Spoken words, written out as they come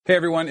Hey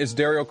everyone, it's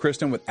Dario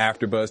Kristen with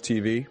AfterBuzz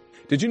TV.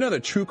 Did you know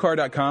that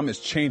TrueCar.com is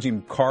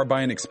changing car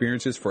buying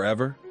experiences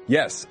forever?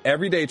 Yes,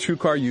 everyday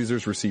TrueCar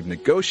users receive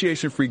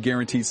negotiation-free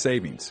guaranteed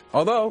savings.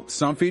 Although,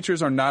 some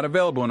features are not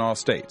available in all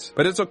states.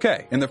 But it's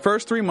okay. In the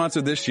first 3 months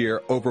of this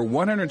year, over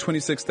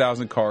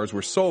 126,000 cars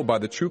were sold by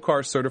the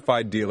TrueCar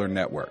Certified Dealer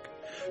Network.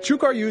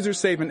 TrueCar users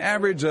save an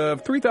average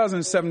of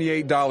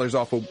 $3,078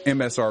 off of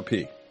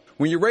MSRP.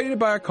 When you're ready to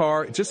buy a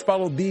car, just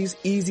follow these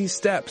easy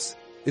steps.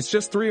 It's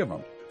just 3 of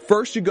them.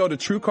 First, you go to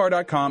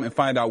TrueCar.com and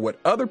find out what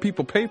other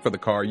people pay for the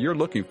car you're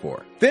looking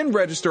for. Then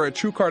register at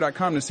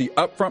TrueCar.com to see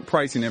upfront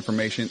pricing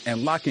information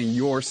and lock in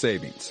your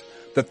savings.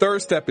 The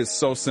third step is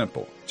so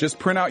simple. Just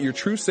print out your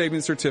True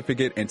Savings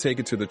Certificate and take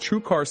it to the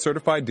TrueCar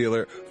Certified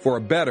Dealer for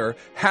a better,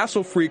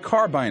 hassle-free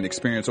car buying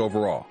experience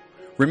overall.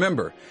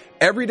 Remember,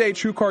 everyday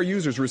TrueCar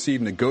users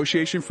receive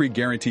negotiation-free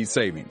guaranteed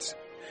savings.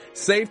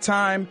 Save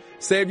time,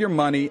 save your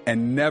money,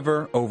 and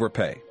never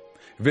overpay.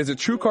 Visit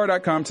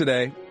TrueCar.com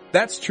today.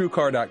 That's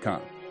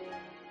TrueCar.com.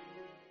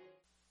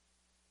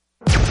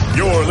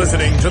 You're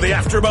listening to the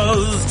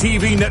AfterBuzz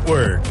TV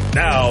Network.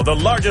 Now, the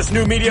largest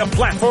new media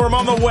platform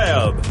on the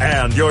web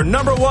and your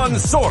number one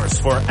source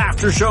for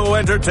after-show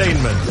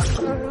entertainment.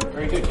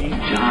 Very good, Keith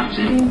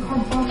Johnson.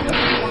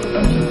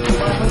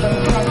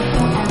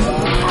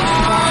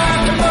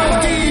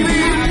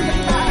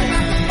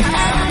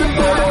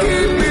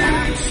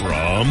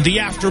 From the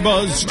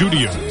AfterBuzz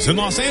Studios in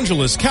Los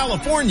Angeles,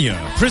 California,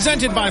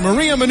 presented by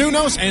Maria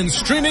Menounos and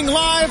streaming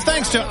live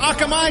thanks to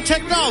Akamai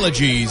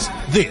Technologies,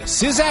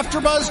 this is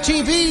AfterBuzz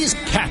TV's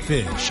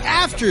Catfish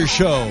After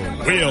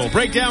Show. We'll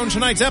break down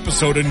tonight's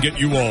episode and get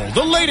you all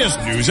the latest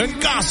news and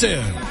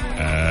gossip.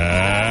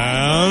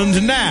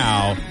 And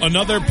now,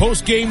 another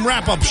post-game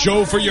wrap-up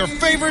show for your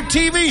favorite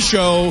TV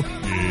show.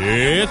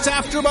 It's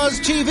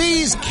AfterBuzz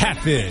TV's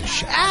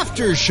Catfish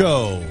After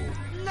Show.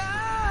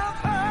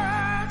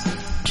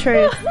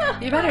 Truth.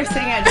 You better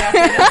sing it, Jesse.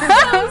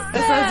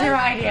 This was your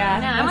idea.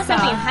 No, I want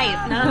something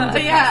hype. No, I'm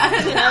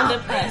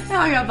depressed.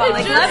 Now I'm gonna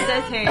Love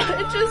does hurt.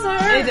 It just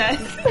hurts. It does.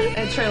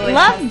 It truly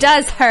Love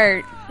does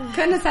hurt.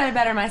 Couldn't have said it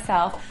better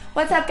myself.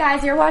 What's up,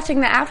 guys? You're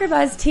watching the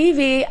AfterBuzz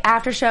TV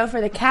after show for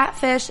the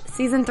Catfish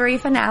Season 3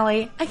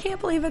 finale. I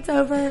can't believe it's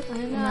over. I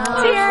know.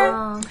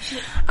 It's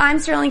here. I'm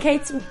Sterling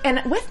Cates,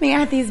 and with me I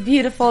have these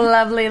beautiful,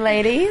 lovely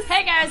ladies.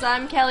 Hey guys,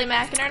 I'm Kelly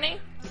McInerney.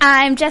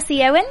 I'm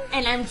Jessie Owen.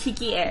 And I'm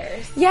Kiki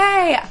Ayers.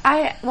 Yay!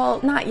 Well,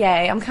 not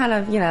yay. I'm kind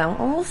of, a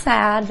little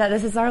sad that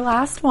this is our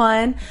last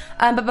one.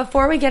 But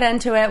before we get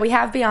into it, we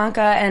have Bianca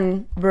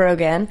and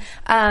Brogan.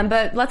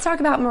 But let's talk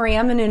about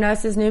Maria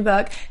Menounos' new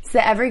book. It's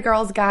the Every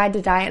Girl's Guide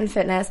to Diet and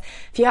Fitness.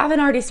 If you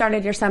haven't already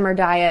started your summer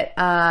diet,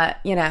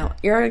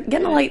 you're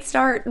getting a late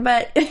start,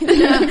 but,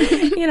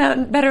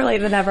 better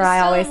late than never, I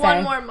always say.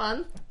 One more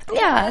month.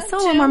 Yeah,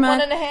 still one more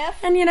month. 1.5.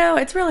 And,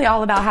 it's really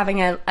all about having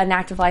an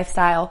active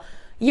lifestyle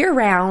year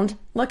round,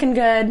 looking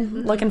good,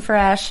 looking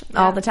fresh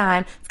all the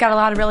time. It's got a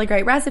lot of really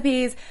great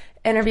recipes,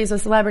 interviews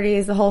with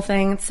celebrities, the whole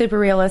thing. It's super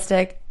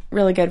realistic,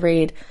 really good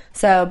read.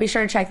 So be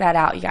sure to check that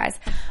out, you guys.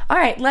 All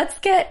right, let's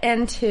get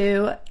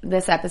into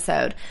this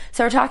episode.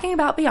 So we're talking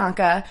about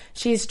Bianca.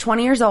 She's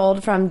 20 years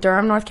old from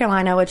Durham, North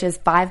Carolina, which is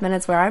 5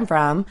 minutes where I'm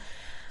from.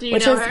 Do you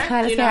know her?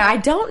 Kind of scary. I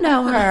don't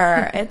know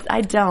her.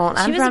 I don't.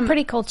 She was a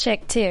pretty cool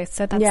chick too,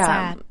 so that's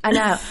sad. I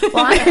know.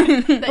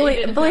 Well,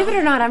 believe it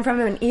or not, I'm from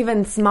an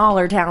even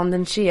smaller town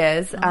than she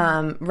is,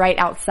 right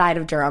outside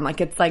of Durham.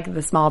 It's like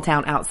the small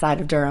town outside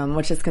of Durham,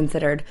 which is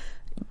considered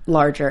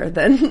larger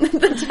than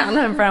the town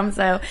I'm from.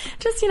 So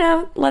just,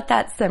 let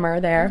that simmer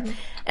there. Mm-hmm.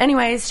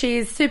 Anyways,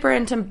 she's super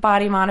into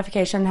body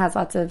modification, has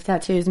lots of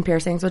tattoos and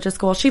piercings, which is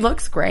cool. She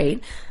looks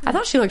great. I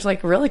thought she looked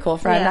like a really cool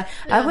friend.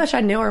 Yeah. I wish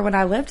I knew her when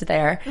I lived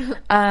there.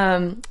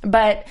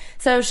 But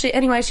so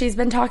she's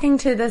been talking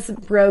to this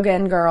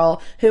Brogan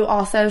girl who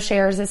also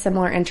shares a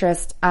similar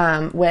interest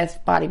with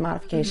body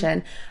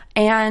modification.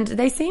 Mm-hmm. And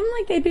they seem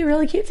like they'd be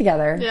really cute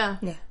together. Yeah.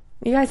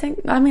 You guys think?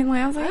 I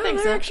was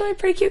like, they're actually a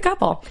pretty cute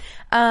couple.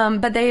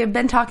 But they've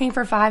been talking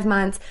for 5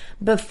 months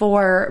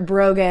before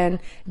Brogan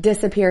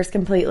disappears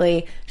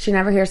completely. She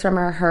never hears from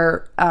her.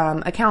 Her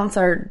accounts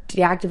are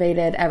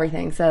deactivated,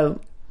 everything. So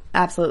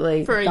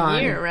absolutely for gone.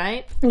 A year,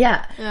 right?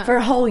 Yeah, for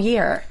a whole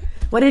year.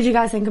 What did you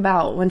guys think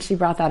about when she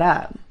brought that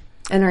up?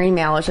 In her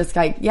email, it's just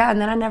like, and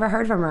then I never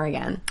heard from her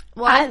again.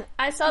 Well,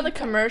 I saw the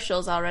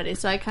commercials already,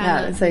 so I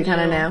kind of so you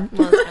kind of know.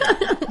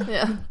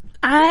 Yeah.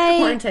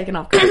 We're taking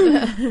off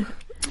credit.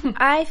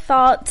 I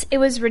thought it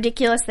was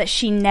ridiculous that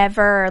she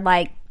never,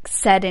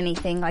 said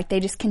anything. They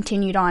just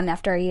continued on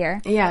after a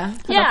year. Yeah. I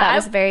thought that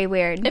was very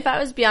weird. If I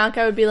was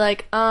Bianca, I would be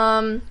like,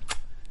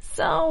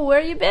 so where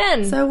you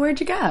been? So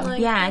where'd you go?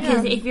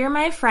 Because if you're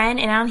my friend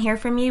and I don't hear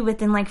from you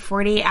within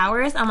 48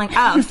 hours, I'm like,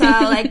 oh,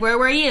 so where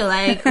were you?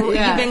 You've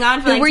been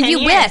gone for who were 10 you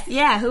years. with?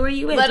 Yeah, who were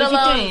you with? Let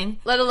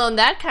alone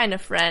that kind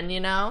of friend, They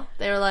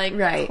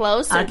were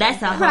close. Oh,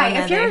 that's a whole right.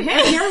 other.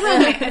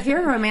 If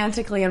you're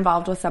romantically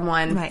involved with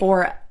someone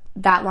for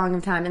that long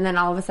of time, and then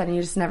all of a sudden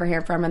you just never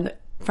hear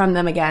from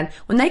them again,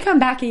 when they come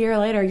back a year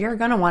later, you're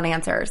gonna want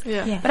answers.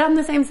 Yeah. But on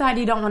the same side,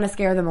 you don't want to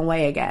scare them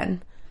away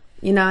again.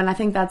 You know, and I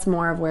think that's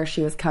more of where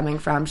she was coming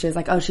from. She was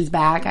like, oh, she's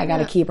back. I got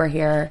to keep her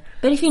here.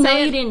 But if you know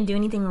you didn't do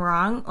anything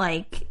wrong,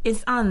 like,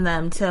 it's on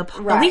them to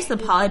at least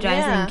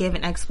apologize and give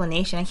an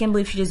explanation. I can't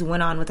believe she just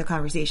went on with the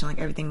conversation like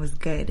everything was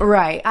good.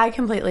 Right. I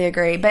completely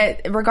agree.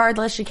 But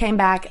regardless, she came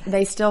back.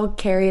 They still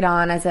carried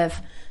on as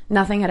if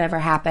nothing had ever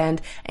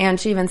happened. And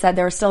she even said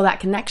there was still that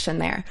connection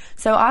there.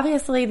 So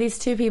obviously these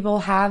two people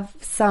have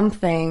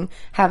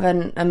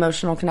an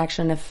emotional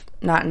connection, if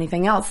not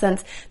anything else,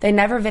 since they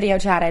never video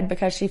chatted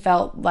because she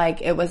felt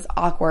like it was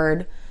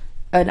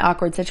an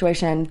awkward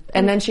situation.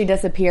 And then she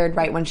disappeared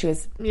right when she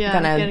was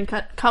getting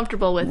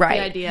comfortable with the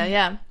idea.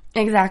 Yeah.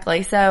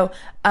 Exactly. So,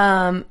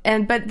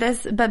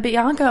 but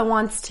Bianca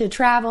wants to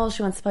travel.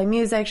 She wants to play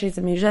music. She's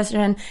a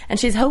musician, and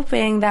she's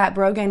hoping that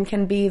Brogan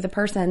can be the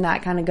person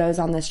that kind of goes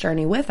on this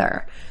journey with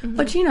her. Mm-hmm.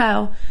 But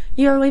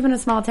you're leaving a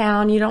small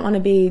town. You don't want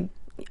to be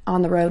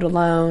on the road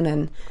alone,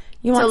 and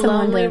you want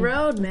someone lonely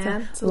road,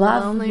 man. It's a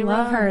lonely road.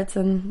 Love hurts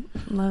and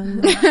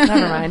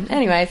never mind.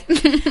 Anyways,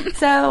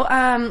 so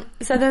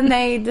then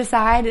they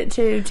decide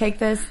to take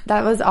this.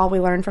 That was all we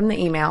learned from the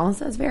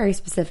emails. It was a very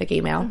specific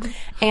email,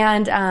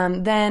 and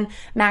then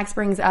Max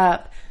brings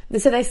up.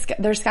 So they're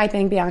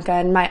Skyping Bianca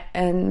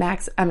and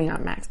Max. I mean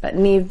not Max, but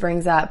Neve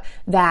brings up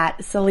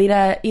that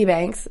Salida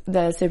Ebanks,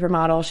 the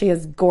supermodel, she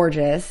is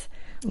gorgeous,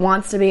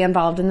 wants to be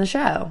involved in the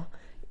show.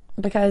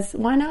 Because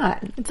why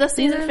not? It's a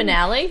season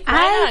finale.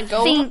 Why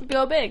not?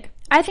 Go big.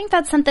 I think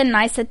that's something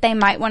nice that they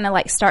might want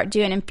to start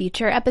doing in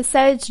future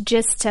episodes,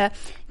 just to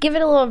give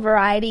it a little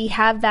variety,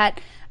 have that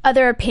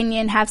other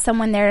opinion, have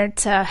someone there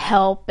to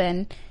help,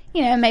 and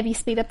maybe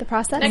speed up the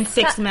process. And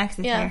fix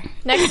Max's hair.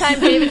 Next time,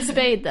 David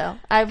Spade though.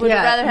 I would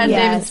rather have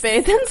David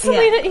Spade than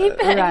Salida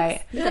Ebanks.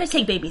 Right. You gotta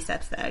take baby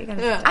steps though.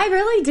 I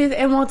really do,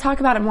 and we'll talk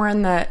about it more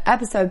in the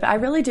episode. But I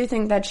really do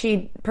think that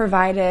she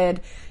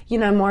provided,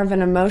 more of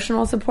an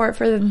emotional support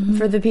for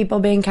the people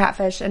being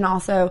catfished, and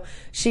also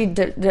she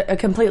did a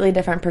completely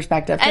different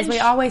perspective, because we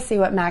always see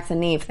what Max and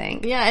Neve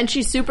think. Yeah, and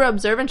she's super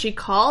observant. She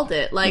called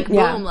it boom,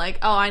 oh,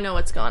 I know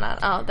what's going on.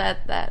 Oh,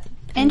 that.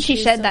 And she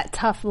showed that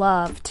tough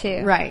love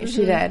too. Right,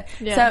 she did.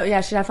 Yeah.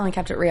 So she definitely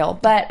kept it real.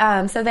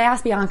 But so they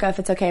asked Bianca if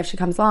it's okay if she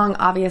comes along.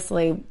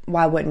 Obviously,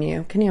 why wouldn't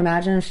you? Can you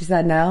imagine if she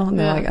said no? And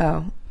they're like,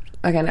 oh.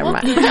 Okay, never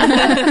mind.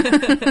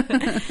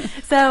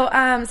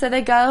 So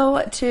they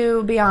go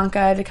to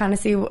Bianca to kind of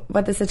see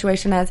what the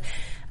situation is.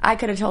 I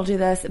could have told you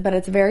this, but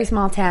it's a very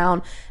small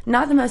town.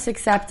 Not the most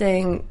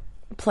accepting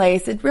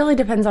place. It really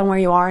depends on where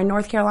you are in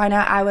North Carolina.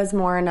 I was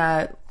more in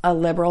a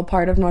liberal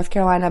part of North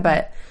Carolina,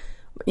 but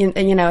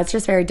it's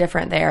just very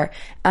different there.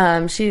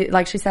 She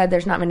said,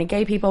 there's not many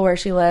gay people where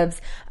she lives.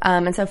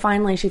 And so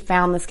finally she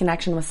found this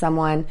connection with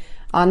someone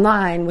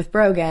online with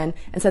Brogan.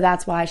 And so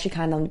that's why she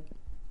kind of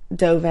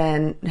dove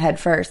in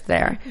head first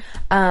there.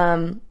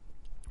 And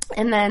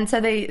then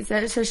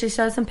so she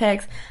shows some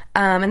pics,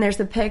 and there's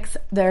the pic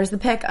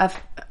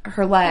of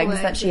her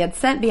legs that she had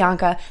sent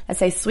Bianca that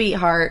say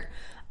sweetheart,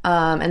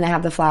 and they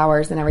have the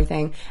flowers and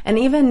everything. And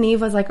even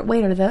Neve was like,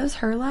 wait, are those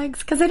her legs?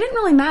 Because they didn't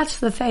really match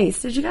the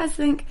face. Did you guys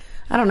think?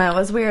 I don't know. It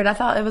was weird. I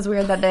thought it was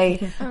weird that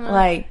they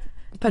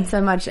put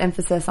so much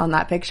emphasis on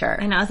that picture.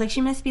 I know. I was like,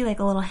 she must be a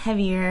little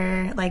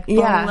heavier,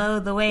 below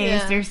the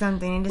waist or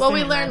something. Well,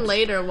 we learned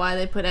later why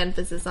they put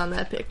emphasis on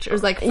that picture. It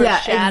was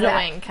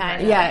foreshadowing,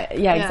 kind of. Yeah,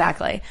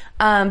 exactly.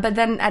 But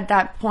then at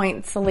that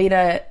point,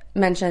 Salida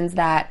mentions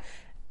that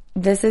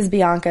this is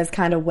Bianca's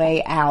kind of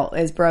way out.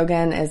 Is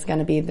Brogan is going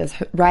to be this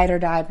ride or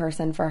die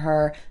person for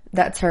her.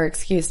 That's her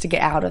excuse to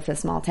get out of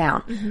this small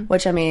town. Mm-hmm.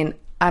 Which, I mean,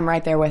 I'm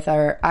right there with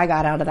her. I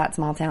got out of that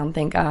small town,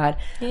 thank God.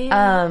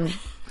 Yeah.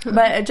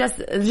 But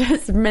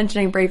just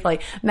mentioning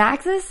briefly,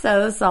 Max is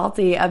so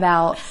salty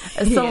about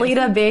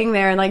Salida being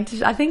there, and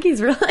I think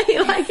he's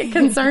really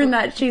concerned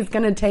that she's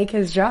going to take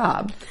his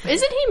job.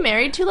 Isn't he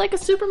married to a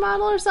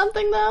supermodel or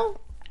something though?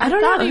 I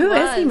don't know. Who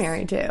is he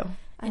married to?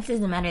 It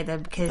doesn't matter though,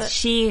 because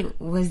she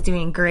was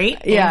doing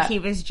great and he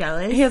was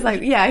jealous. He was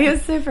he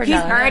was super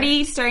jealous. He's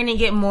already starting to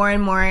get more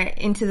and more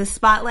into the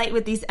spotlight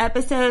with these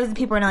episodes.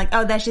 People are like,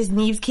 oh, that's just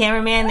Neve's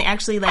cameraman. They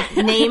actually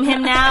name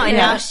him now, and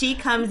now she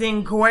comes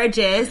in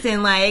gorgeous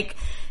and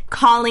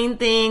calling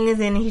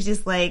things, and he's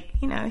just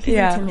he's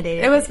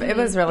intimidated. It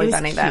was really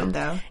funny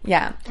though.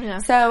 Yeah.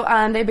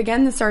 So they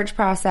begin the search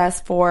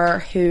process for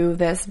who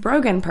this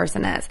Brogan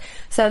person is.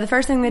 So the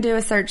first thing they do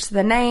is search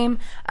the name.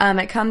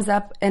 It comes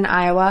up in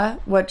Iowa,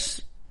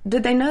 which,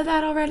 did they know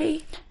that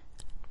already?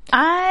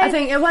 I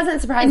think it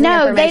wasn't surprising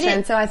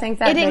information, so I think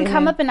that it didn't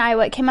come up in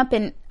Iowa. It came up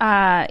in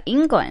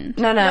England.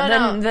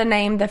 No. The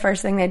name, the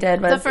first thing they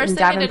did was in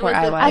Davenport,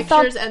 Iowa. The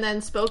pictures, and then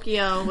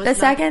Spokeo was the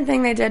second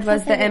thing they did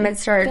was the image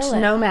search.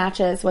 No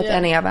matches with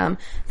any of them.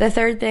 The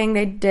third thing,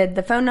 they did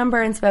the phone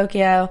number in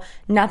Spokeo.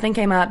 Nothing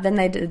came up. Then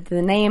they did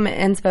the name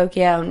in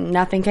Spokeo.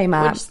 Nothing came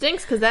up. Which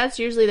stinks, because that's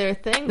usually their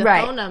thing, the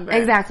phone number.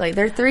 Exactly.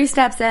 They're 3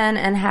 steps in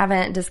and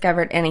haven't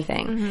discovered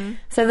anything. Mm-hmm.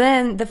 So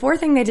then the fourth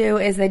thing they do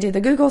is they do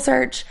the Google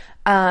search,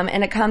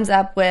 and it comes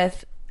up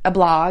with a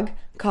blog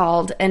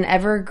called An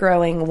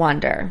Ever-Growing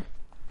Wonder.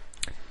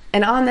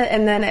 And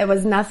then it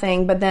was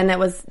nothing, but then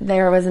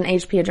there was an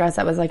HP address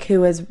that was like,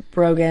 who is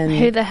Brogan?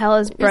 Who the hell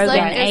is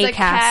Brogan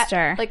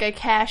Acaster? Like a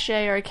cache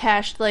or a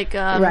cached, like,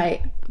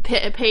 right.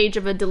 Page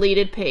of a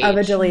deleted page. Of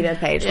a deleted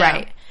page,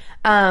 Yeah.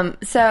 right.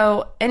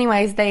 So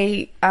anyways,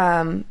 they,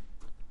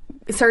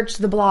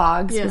 searched the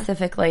blog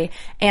specifically,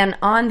 and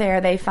on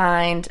there they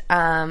find,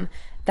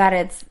 that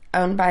it's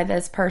owned by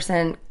this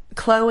person,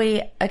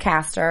 Chloe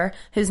Acaster,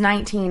 who's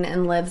 19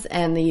 and lives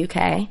in the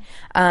UK.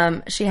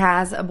 She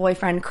has a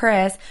boyfriend,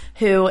 Chris,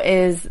 who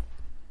is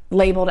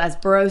labeled as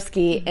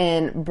Broski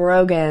in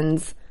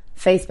Brogan's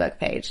Facebook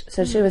page.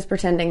 So she was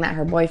pretending that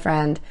her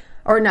boyfriend,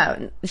 or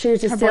no, she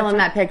was just stealing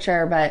that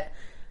picture, but,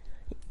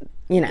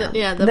 you know.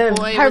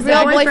 Her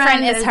real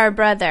boyfriend is her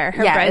brother,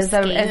 her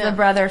Broski. Is the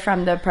brother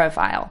from the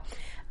profile.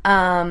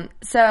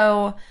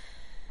 So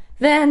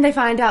then they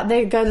find out,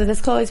 they go to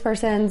this Chloe's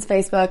person's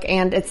Facebook,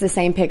 and it's the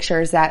same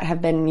pictures that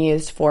have been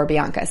used for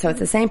Bianca. So it's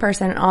the same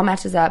person, it all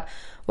matches up,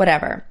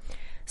 whatever.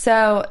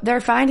 So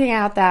they're finding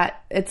out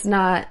that it's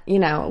not,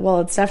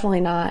 it's definitely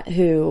not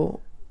who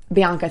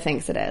Bianca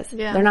thinks it is.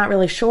 Yeah. They're not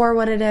really sure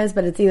what it is,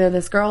 but it's either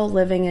this girl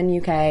living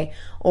in UK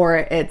or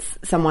it's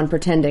someone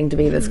pretending to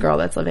be this girl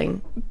that's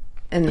living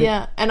in England.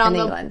 Yeah, and on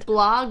the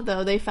blog,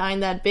 though, they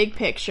find that big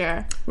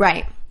picture.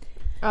 Right.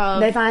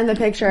 They find the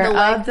picture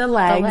of the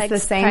legs, the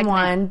same pregnant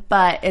one,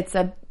 but it's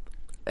her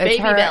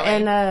belly.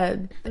 in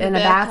a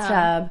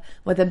bathtub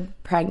with a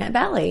pregnant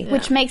belly.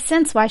 Which makes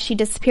sense why she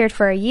disappeared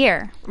for a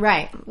year.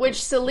 Right. Which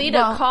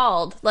Salita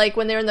called. Like,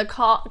 when they were in the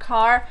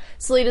car,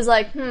 Salita's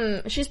like,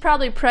 she's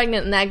probably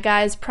pregnant, and that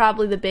guy's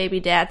probably the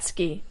baby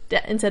Datsky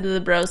instead of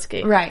the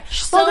Broski. Right.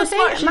 So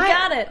smart, she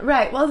got it.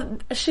 Right. Well,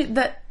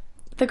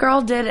 the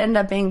girl did end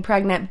up being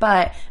pregnant,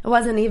 but it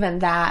wasn't even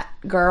that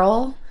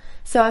girl.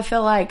 So I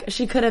feel like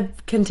she could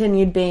have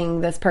continued being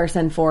this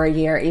person for a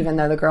year, even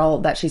though the girl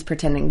that she's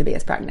pretending to be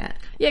is pregnant.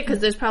 Yeah, because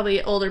there's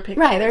probably older pictures.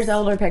 Right, there's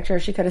older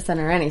pictures. She could have sent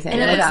her anything.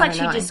 And it looks like she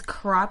just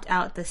cropped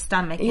out the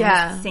stomach in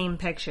the same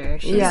picture.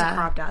 She just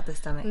cropped out the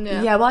stomach.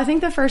 Yeah, well, I think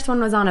the first one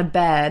was on a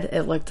bed,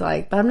 it looked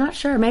like. But I'm not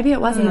sure. Maybe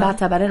it was in the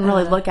bathtub. I didn't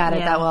really look at it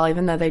that well,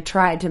 even though they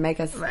tried to make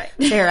us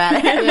stare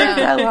at it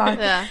for so long.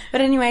 Yeah.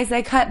 But anyways,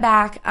 they cut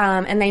back,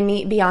 and they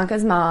meet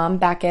Bianca's mom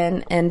back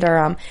in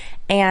Durham.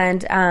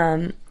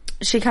 And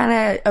she kind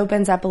of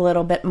opens up a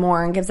little bit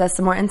more and gives us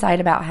some more insight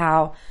about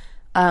how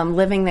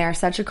living there,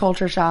 such a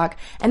culture shock.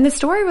 And the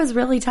story was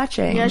really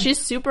touching. Yeah, she's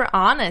super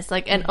honest,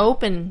 and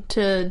open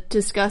to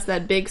discuss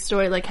that big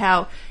story, like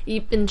how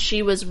even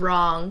she was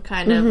wrong,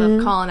 kind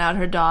of calling out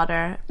her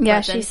daughter.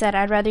 Yeah, she said,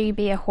 I'd rather you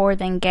be a whore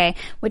than gay,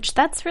 which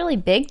that's really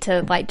big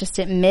to, just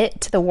admit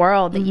to the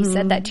world that you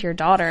said that to your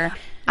daughter.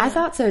 I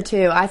thought so,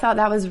 too. I thought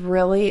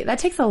that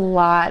takes a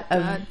lot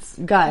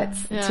of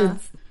guts to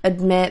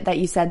admit that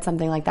you said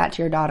something like that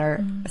to your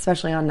daughter,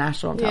 especially on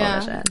national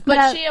television. Yeah.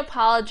 But she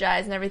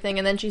apologized and everything,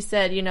 and then she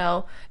said,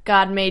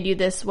 God made you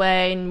this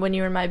way, and when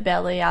you were in my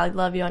belly, I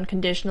love you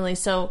unconditionally.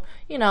 So,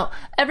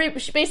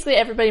 basically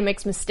everybody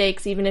makes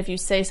mistakes, even if you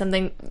say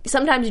something.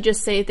 Sometimes you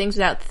just say things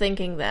without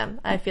thinking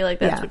them. I feel like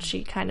that's what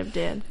she kind of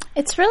did.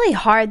 It's really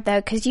hard, though,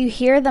 because you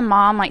hear the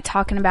mom,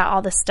 talking about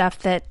all the stuff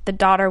that the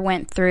daughter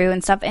went through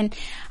and stuff, and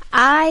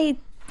I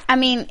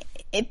mean,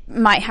 it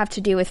might have to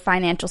do with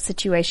financial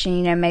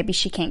situation. Maybe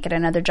she can't get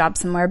another job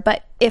somewhere.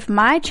 But if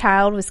my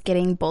child was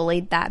getting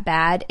bullied that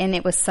bad and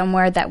it was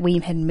somewhere that we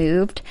had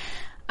moved,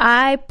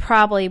 I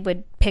probably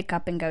would pick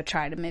up and go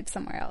try to move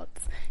somewhere else.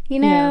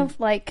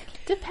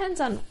 Depends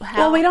on how.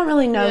 Well, we don't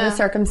really know the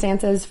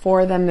circumstances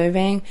for them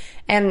moving,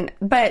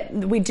 but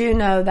we do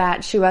know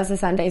that she was a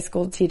Sunday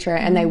school teacher,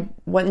 and they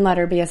wouldn't let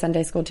her be a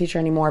Sunday school teacher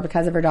anymore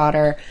because of her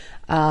daughter.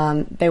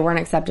 They weren't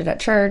accepted at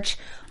church,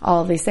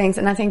 all of these things,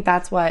 and I think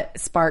that's what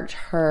sparked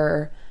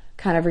her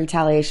kind of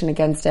retaliation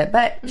against it.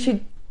 But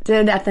she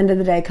did, at the end of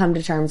the day, come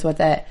to terms with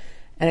it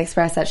and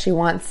express that she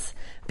wants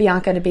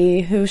Bianca to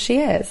be who she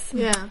is.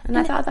 Yeah. And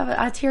I thought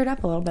I teared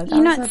up a little bit.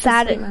 What's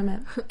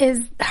sad is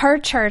her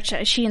church,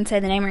 she didn't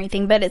say the name or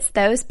anything, but it's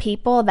those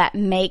people that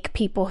make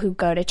people who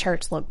go to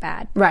church look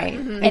bad. Right.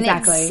 And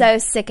exactly. it's so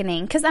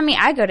sickening. Because,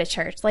 I go to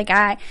church.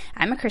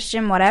 I'm a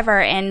Christian, whatever,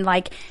 and,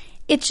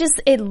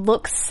 it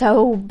looks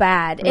so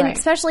bad. And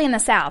especially in the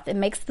South. It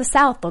makes the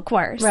South look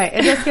worse. Right.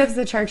 It just gives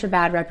the church a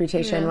bad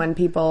reputation when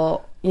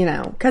people,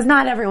 because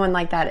not everyone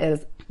like that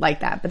is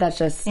like that, but that's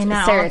just and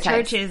not stereotypes. all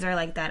churches are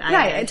like that either.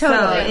 Right,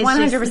 totally,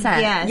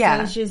 100%.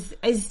 Yeah, so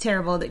it's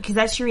terrible because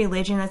that's your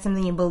religion, that's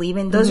something you believe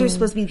in. Those are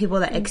supposed to be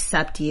people that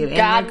accept you, and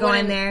they're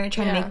going there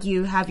trying to make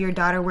you have your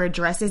daughter wear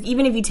dresses,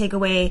 even if you take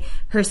away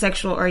her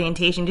sexual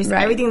orientation. Just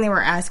everything they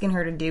were asking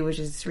her to do was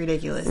just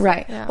ridiculous.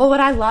 Right. Yeah. Well, what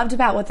I loved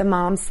about what the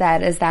mom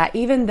said is that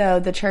even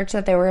though the church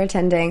that they were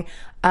attending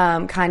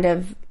kind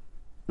of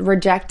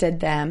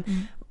rejected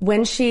them,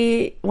 when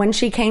she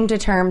came to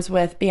terms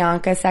with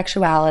Bianca's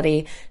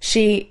sexuality,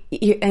 she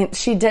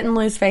didn't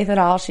lose faith at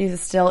all.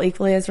 She's still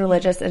equally as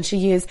religious, and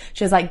she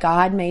was like,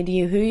 God made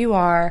you who you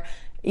are,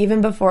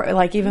 even before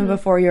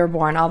you were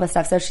born, all this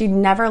stuff. So she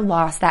never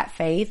lost that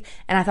faith,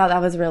 and I thought that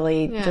was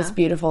really just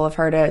beautiful of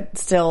her to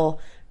still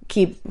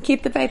keep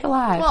the faith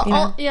alive.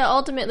 Well,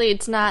 ultimately,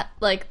 it's not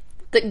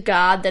the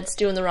God that's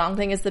doing the wrong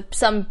thing. It's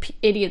some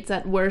idiots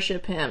that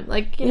worship him.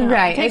 Like, you know,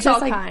 right. it takes It's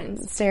just all like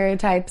kinds.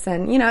 stereotypes,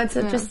 and it's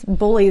just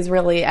bullies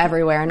really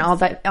everywhere, and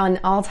on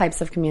all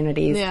types of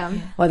communities. Yeah.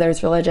 Whether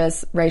it's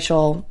religious,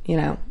 racial,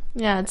 Yeah,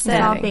 it's It's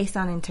all sad. based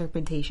on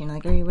interpretation.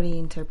 Like, everybody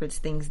interprets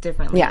things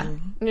differently. Yeah.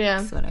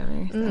 Yeah. It's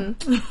whatever. So.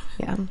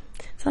 Yeah.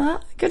 So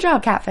good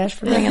job, Catfish,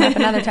 for bringing up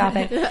another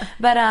topic.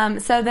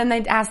 But so then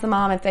they ask the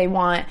mom if they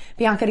want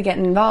Bianca to get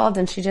involved,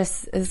 and she's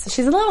a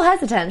little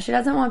hesitant. She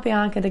doesn't want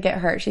Bianca to get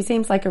hurt. She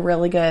seems like a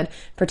really good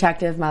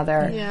protective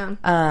mother.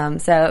 Yeah.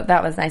 So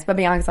that was nice. But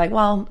Bianca's like,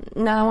 well,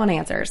 no, I want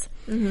answers.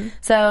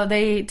 So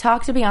they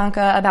talk to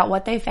Bianca about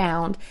what they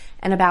found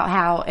and about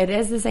how it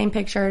is the same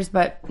pictures,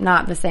 but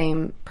not the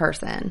same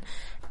person.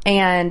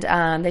 And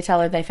they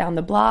tell her they found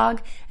the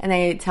blog, and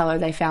they tell her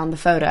they found the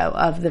photo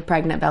of the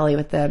pregnant belly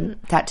with the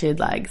tattooed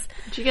legs.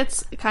 She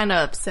gets kind of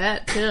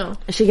upset, too.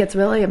 She gets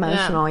really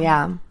emotional,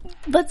 yeah.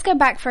 Let's go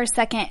back for a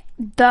second.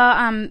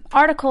 The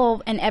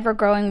article in Ever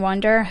Growing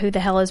Wonder, Who the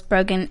Hell is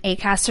Brogan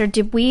Acaster,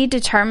 did we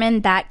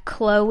determine that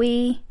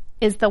Chloe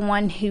is the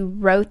one who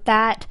wrote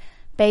that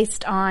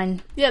based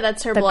on Yeah,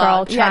 that's her the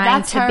blog. girl trying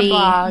that's to her be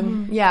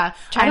blog. Yeah.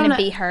 I trying don't to know-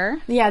 be her?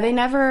 Yeah, they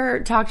never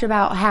talked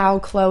about how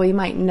Chloe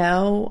might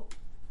know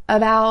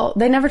about...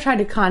 They never tried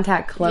to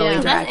contact Chloe Yeah.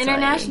 That's directly.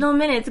 international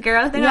minutes,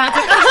 girl. They're not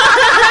 6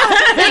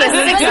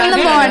 in the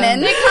morning.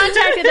 They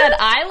contacted that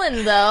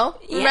island, though.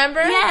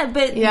 Remember? Yeah,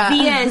 but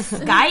via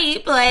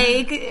Skype,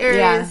 like, or,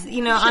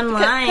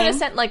 online. Could have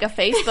sent, like, a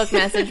Facebook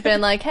message,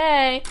 been like,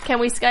 hey, can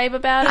we Skype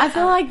about it? I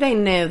feel like they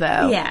knew,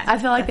 though. Yeah, I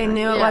feel like they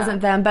knew it Yeah.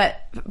 wasn't them. But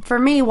for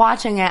me,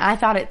 watching it, I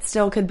thought it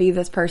still could be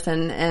this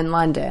person in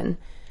London.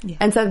 Yeah.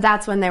 And so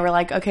that's when they were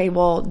like, okay,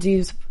 well,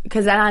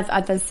 because then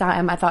at this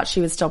time I thought she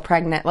was still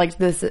pregnant. Like,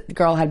 this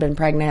girl had been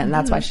pregnant, and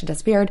that's why she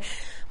disappeared.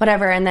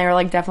 Whatever. And they were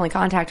like, definitely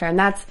contact her. And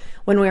that's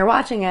when we were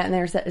watching it,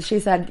 and she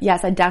said,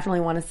 yes, I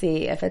definitely want to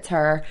see if it's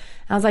her.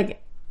 And I was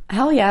like,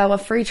 hell yeah, a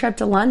free trip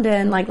to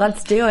London. Like,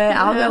 let's do it.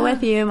 I'll go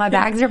with you. My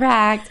bags are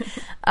packed.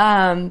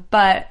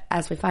 But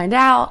as we find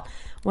out,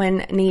 when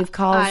Neve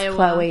calls Iowa.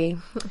 Chloe,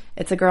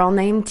 it's a girl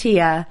named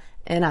Tia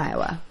in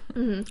Iowa.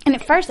 And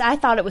at first I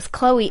thought it was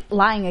Chloe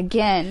lying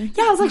again.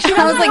 Yeah, I was like, she's she's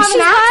lying She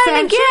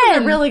has a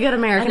again. really good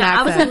American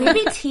I was like, accent.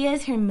 maybe Tia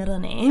is her middle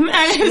name.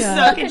 I was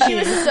so She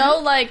confused. was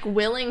so, like,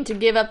 willing to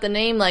give up the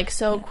name, like,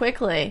 so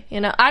quickly.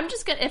 I'm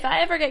just gonna, if I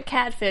ever get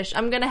catfish,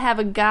 I'm gonna have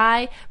a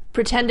guy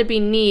pretend to be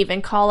Neve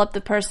and call up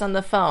the person on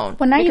the phone.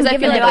 Well, now you've Because I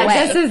given feel it like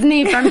away. This is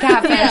Neve from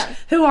Catfish.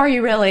 Who are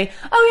you really?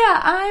 Oh yeah,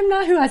 I'm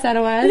not who I said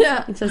I was.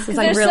 Yeah. It's just it's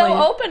They're like really.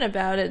 so open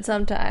about it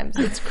sometimes.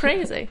 It's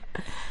crazy.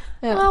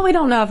 Well, we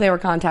don't know if they were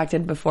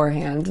contacted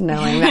beforehand,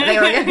 knowing that they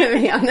were going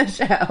to be on the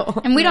show.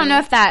 And we don't know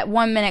if that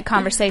 1 minute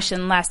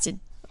conversation lasted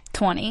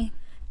 20.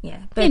 Yeah,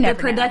 You but the never know.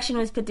 production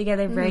was put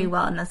together very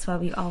well, and that's why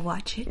we all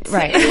watch it.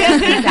 Right.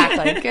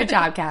 Exactly. Good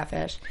job,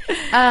 Catfish.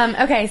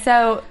 Okay,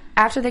 so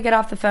after they get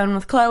off the phone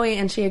with Chloe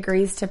and she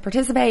agrees to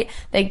participate,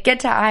 they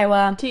get to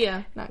Iowa.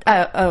 Tia.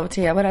 Not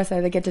Tia. What did I say?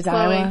 They get to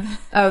Chloe. Iowa.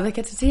 Oh, they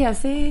get to Tia.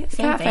 See?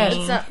 Same Catfish.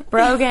 thing. So-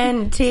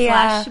 Brogan, Tia,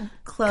 Slash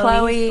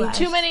Chloe. Slash-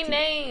 too many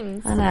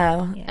names. I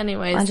know.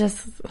 Anyways. I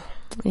just,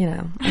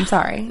 I'm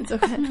sorry. It's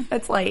okay.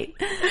 It's late.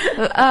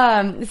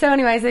 So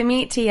anyways, they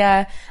meet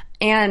Tia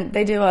and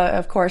they do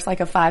of course, like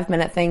a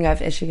 5-minute thing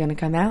of, is she going to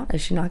come out?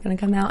 Is she not going to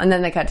come out? And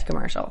then they cut to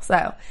commercial.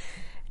 So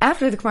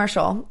after the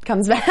commercial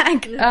comes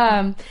back,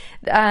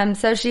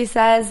 so she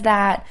says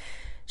that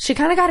she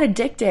kind of got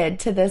addicted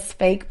to this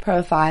fake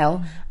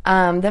profile.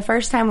 The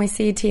first time we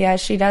see Tia,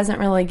 she doesn't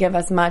really give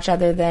us much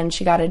other than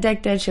she got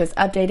addicted. She was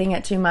updating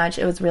it too much.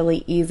 It was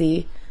really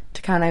easy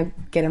to kind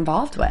of get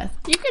involved with.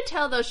 You could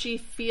tell, though, she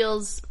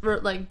feels,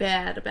 like,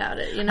 bad about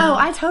it, Oh,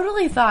 I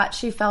totally thought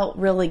she felt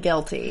really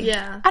guilty.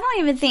 Yeah. I don't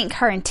even think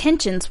her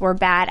intentions were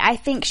bad. I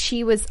think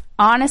she was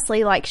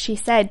honestly, like she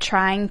said,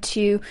 trying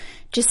to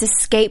just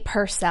escape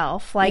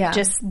herself,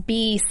 just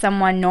be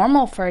someone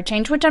normal for a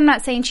change, which I'm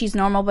not saying she's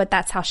normal, but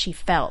that's how she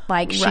felt.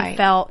 Like, she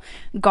felt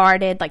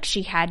guarded, like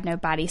she had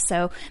nobody.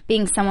 So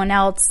being someone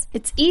else,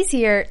 it's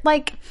easier.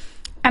 Like,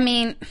 I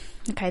mean,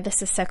 okay,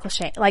 this is so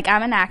cliche. Like,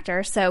 I'm an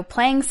actor, so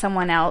playing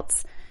someone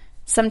else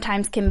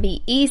sometimes can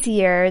be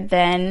easier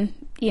than,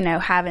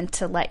 having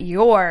to let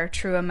your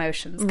true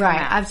emotions come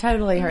out. I've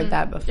totally heard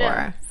that before.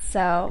 Yeah.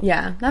 So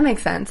Yeah, that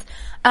makes sense.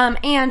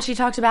 And she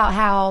talked about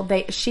how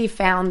she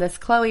found this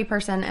Chloe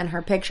person and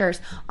her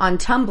pictures on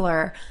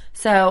Tumblr.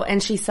 So,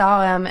 and she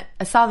saw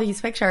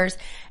these pictures,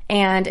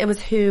 and it was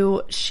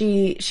who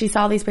she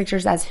saw these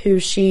pictures as who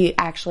she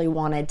actually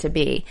wanted to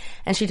be.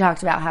 And she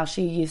talked about how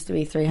she used to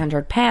be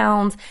 300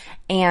 pounds,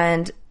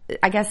 and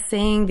I guess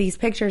seeing these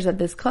pictures of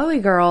this Chloe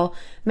girl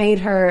made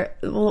her,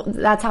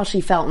 that's how she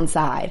felt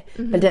inside,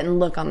 but didn't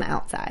look on the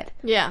outside.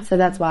 Yeah. So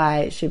that's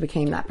why she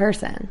became that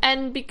person.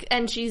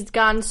 And she's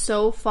gone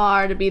so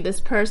far to be this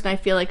person, I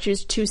feel like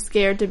she's too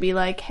scared to be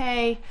like,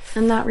 hey,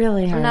 I'm not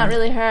really her. not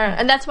really her.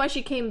 And that's why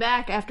she came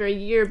back after a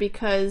year,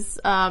 because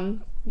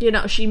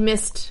she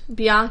missed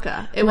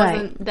Bianca. It Right.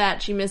 wasn't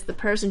that she missed the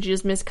person. She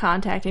just missed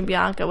contacting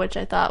Bianca, which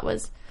I thought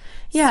was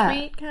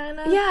sweet, kind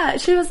of. Yeah,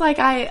 she was like,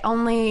 I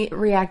only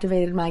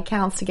reactivated my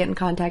accounts to get in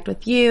contact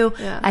with you.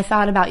 Yeah. I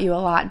thought about you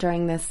a lot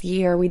during this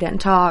year. We didn't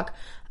talk.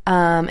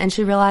 And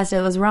she realized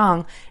it was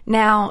wrong.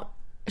 Now,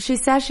 she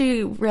says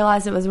she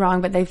realized it was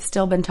wrong, but they've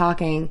still been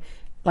talking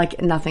like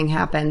nothing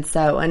happened.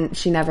 So, and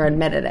she never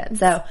admitted it.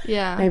 So,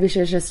 Yeah. maybe she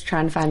was just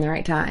trying to find the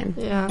right time.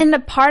 Yeah. And the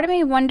part of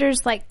me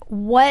wonders, like,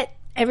 what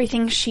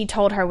everything she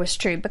told her was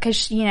true.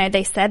 Because,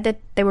 they said that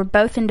they were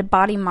both into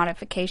body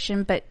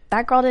modification, but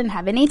that girl didn't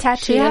have any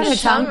tattoos. She had a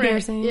tongue ring.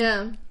 piercing.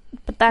 Yeah.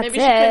 but that's Maybe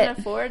it. she couldn't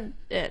afford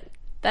it.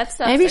 That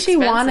stuff's Maybe she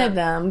expensive. wanted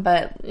them,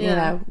 but,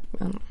 Yeah.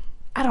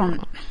 I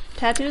don't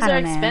Tattoos I are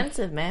don't know.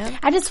 expensive, man.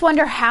 I just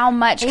wonder how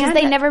much, because And-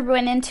 they never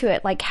went into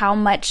it, like how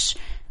much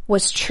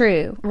was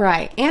true.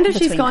 Right. And if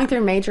she's Between going them.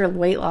 through major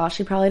weight loss,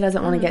 she probably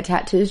doesn't want to get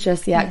tattoos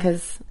just yet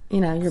because,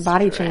 your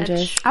body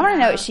changes. I want to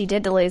know what she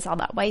did to lose all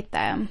that weight,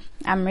 though.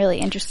 I'm really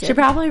interested. She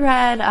probably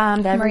read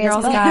the Every Maria's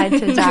Girl's book. Guide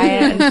to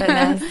Diet and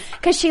Fitness.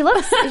 Because she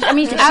looks, I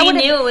mean, She I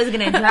knew it was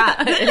going to drop.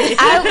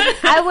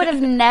 I would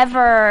have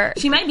never,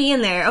 She might be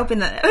in there. Open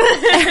the...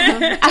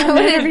 I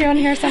would interview on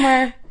here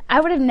somewhere. I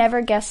would have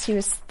never guessed she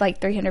was like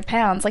 300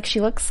 pounds. Like,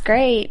 she looks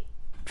great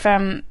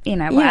from, well,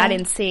 Yeah. I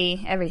didn't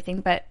see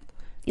everything, but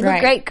you look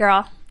Right. great,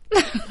 girl.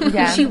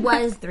 Yeah. She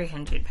was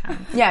 300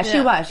 pounds. Yeah,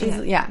 she was. She's,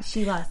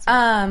 She lost.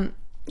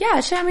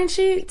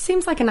 She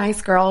seems like a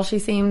nice girl. She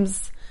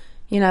seems,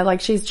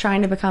 like she's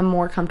trying to become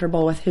more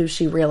comfortable with who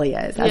she really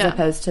is as Yeah.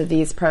 opposed to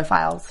these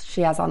profiles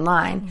she has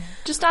online.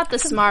 Just not the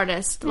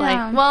smartest.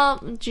 Yeah.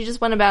 She just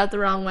went about it the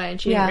wrong way,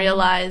 and she Yeah. didn't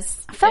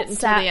realize I felt it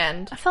until sad. the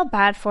end. I felt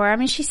bad for her. I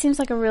mean, she seems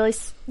like a really,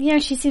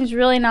 she seems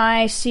really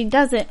nice. She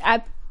doesn't,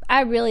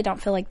 I really don't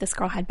feel like this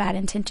girl had bad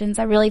intentions.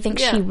 I really think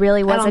Yeah. she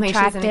really I was don't think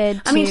she's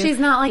attracted I mean, to she's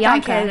not like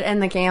Bianca. that kid in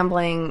the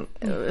gambling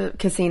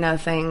casino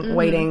thing,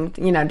 waiting,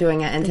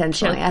 doing it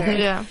intentionally.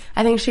 her.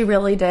 I think she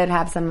really did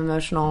have some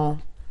emotional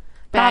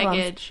problems.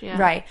 Baggage,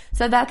 yeah. Right.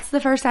 So that's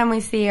the first time we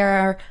see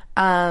her.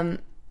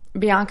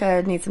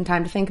 Bianca needs some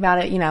time to think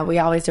about it. We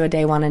always do a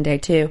day 1 and day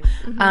 2.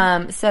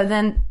 So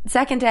then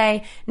second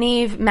day,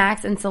 Neve,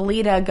 Max, and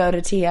Salida go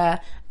to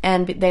Tia,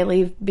 and they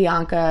leave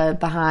Bianca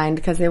behind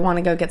because they want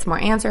to go get some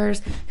more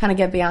answers, kind of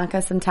give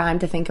Bianca some time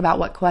to think about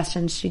what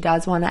questions she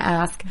does want to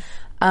ask.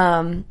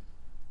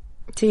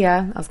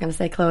 Tia, I was going to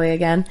say Chloe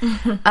again.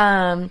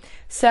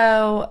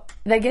 So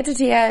they get to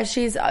Tia.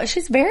 She's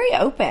very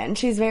open.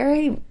 She's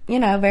very,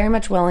 very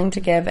much willing to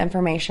give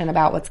information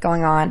about what's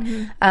going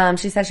on.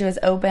 She said she was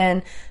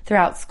open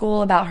throughout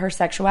school about her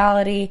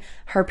sexuality.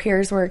 Her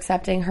peers were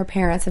accepting. Her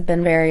parents have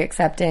been very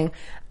accepting.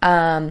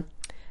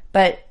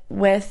 But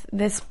with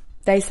this,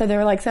 they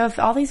were like, so if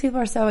all these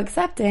people are so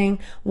accepting,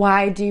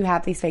 why do you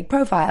have these fake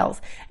profiles?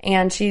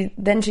 And she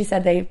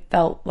said they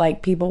felt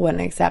like people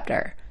wouldn't accept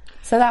her.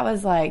 So that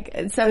was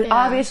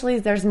obviously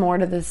there's more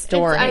to this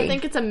story. I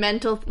think it's a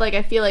mental,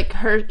 I feel like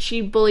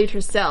she bullied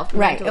herself.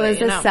 Right. Mentally,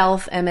 It was a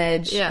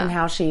self-image and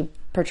how she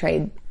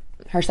portrayed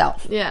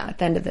herself at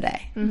the end of the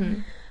day.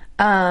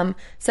 Mm-hmm.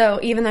 So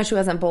even though she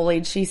wasn't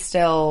bullied, she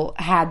still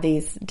had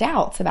these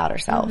doubts about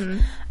herself.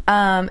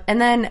 Mm-hmm.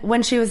 And then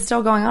when she was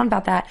still going on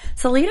about that,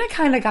 Salida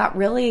kind of got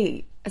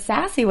really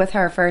sassy with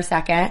her for a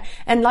second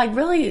and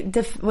really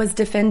was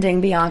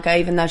defending Bianca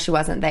even though she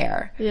wasn't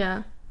there.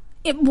 Yeah.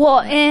 I'm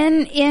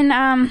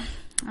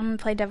gonna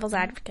play devil's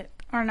advocate,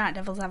 or not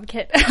devil's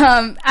advocate.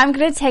 I'm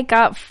gonna take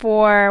up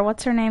for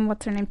what's her name,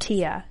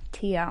 Tia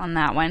on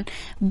that one,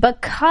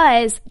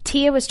 because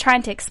Tia was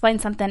trying to explain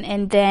something,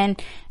 and then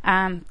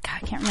I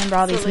can't remember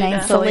all these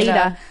names.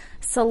 Salida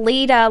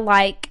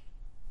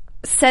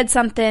said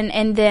something,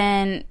 and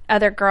then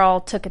other girl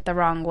took it the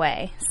wrong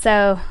way.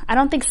 So I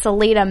don't think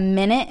Salida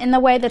meant it in the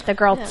way that the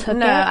girl took it.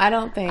 No, I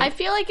don't think. I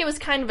feel like it was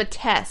kind of a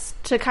test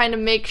to kind of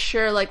make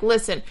sure,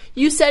 listen,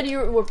 you said you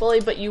were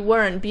bullied, but you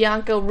weren't.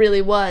 Bianca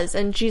really was.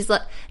 And she's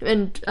like,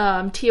 and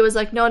Tia was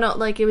like, no,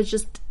 it was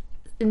just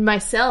in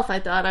myself. I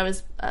thought I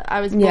was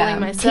bullying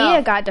myself.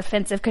 Tia got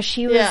defensive because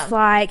she was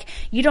like,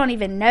 you don't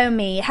even know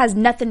me. It has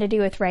nothing to do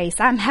with race.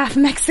 I'm half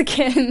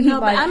Mexican. No,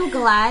 but I'm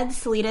glad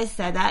Salida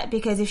said that,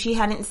 because if she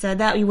hadn't said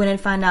that, we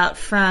wouldn't find out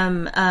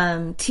from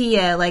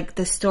Tia,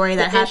 the story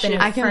that happened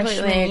I completely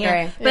freshman year.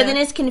 agree. But then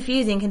it's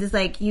confusing because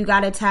it's you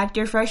got attacked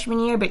your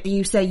freshman year, but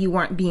you said you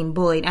weren't being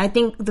bullied. I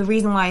think the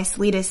reason why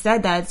Salida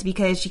said that is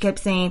because she kept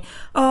saying,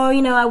 oh,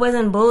 I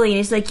wasn't bullied.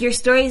 It's your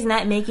story's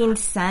not making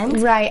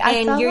sense. Right.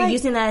 And you're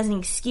using that as an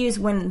excuse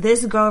when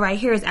this girl right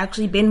here has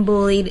actually been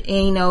bullied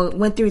and,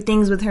 went through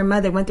things with her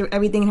mother, went through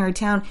everything in her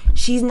town.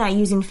 She's not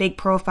using fake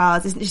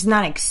profiles. It's just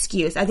not an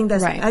excuse. I think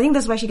that's right. I think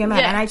that's why she got mad.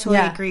 Yeah. And I totally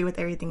agree with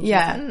everything she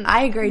said.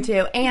 I agree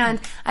too. And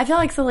I feel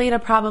like Salida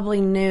probably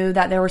knew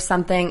that there was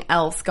something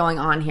else going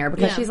on here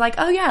because she's like,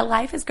 oh yeah,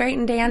 life is great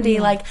and dandy.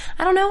 I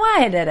don't know why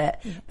I did it.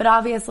 But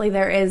obviously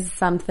there is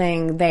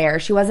something there.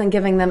 She wasn't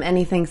giving them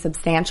anything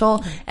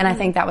substantial. And I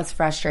think that was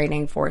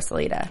frustrating for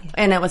Salida.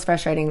 And it was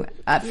frustrating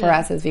for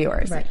us as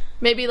viewers. Right.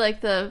 maybe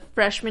like the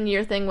freshman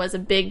year thing was a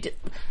big,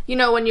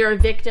 when you're a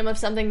victim of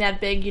something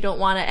that big, you don't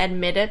want to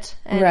admit it.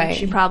 And Right.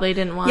 she probably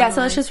didn't want to. Yeah,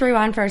 so let's just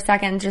rewind for a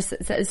second.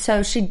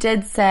 So she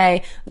did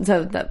say,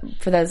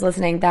 for those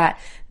listening, that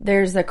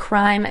there's a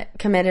crime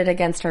committed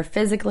against her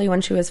physically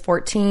when she was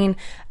 14.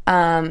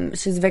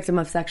 She's a victim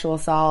of sexual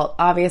assault.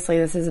 Obviously,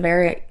 this is a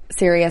very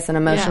serious and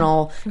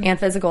emotional and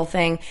physical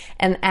thing.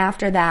 And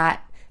after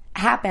that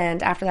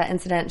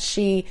incident,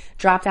 she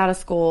dropped out of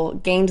school,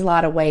 gained a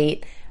lot of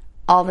weight,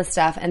 all this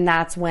stuff, and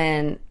that's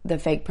when the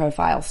fake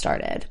profile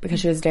started, because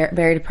she was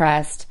very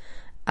depressed,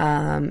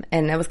 and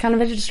it was kind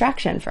of a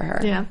distraction for her.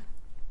 Yeah.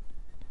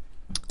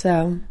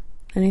 So,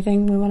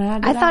 anything we want to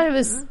add to I that? thought it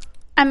was,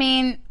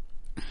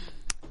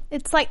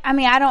 it's like,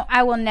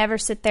 I will never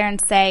sit there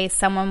and say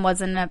someone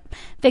wasn't a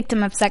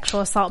victim of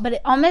sexual assault, but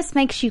it almost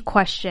makes you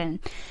question.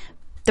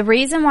 The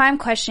reason why I'm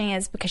questioning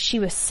is because she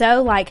was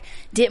so,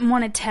 didn't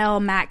want to tell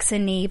Max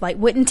and Neve,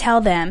 wouldn't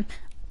tell them,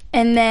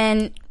 and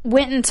then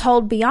went and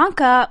told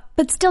Bianca,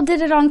 but still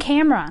did it on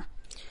camera.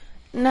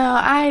 No,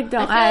 I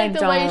don't. I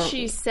feel like the way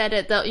she said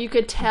it, though, you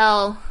could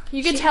tell a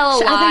lie.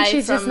 I think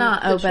she's just from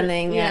not the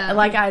opening it. Yeah.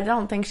 I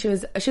don't think she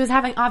was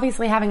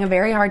obviously having a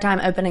very hard time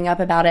opening up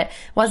about it.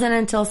 Wasn't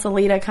until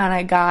Salida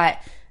kind of got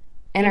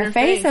in her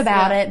face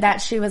about it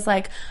that she was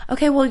like,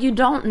 okay, well, you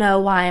don't know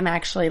why I'm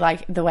actually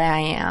the way I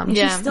am.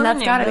 Yeah. She still And that's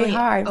didn't got to really be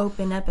hard.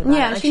 open up about it.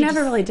 Yeah, she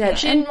never really did.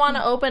 She didn't want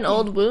to open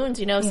old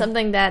wounds,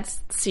 something that's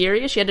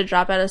serious. She had to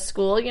drop out of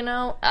school,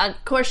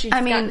 Of course, she's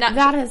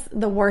that is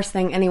the worst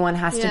thing anyone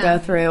has to go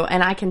through,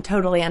 and I can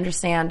totally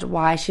understand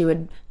why she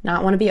would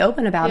not want to be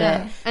open about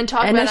it. And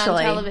talk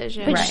initially. about it on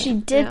television. But Right. she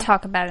did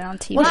talk about it on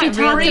TV. Well, she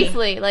talked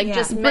briefly,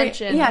 just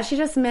mentioned. Yeah, she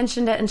just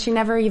mentioned it, and she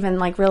never even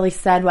really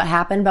said what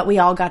happened. But we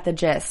all got the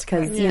gist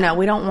because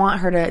we don't want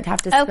her to have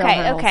to spill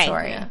her whole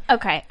story. Yeah.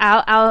 Okay,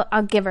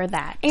 I'll give her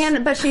that.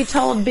 But she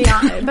told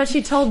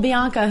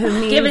Bianca,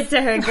 who Neve. Give it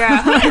to her,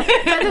 girl.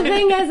 But the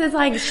thing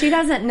is she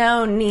doesn't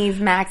know Neve,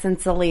 Max,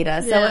 and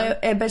Salida. So,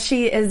 but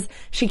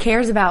she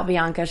cares about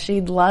Bianca.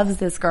 She loves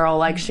this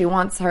girl. She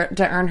wants her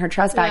to earn her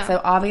trust back.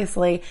 So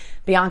obviously,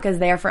 Bianca's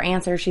there for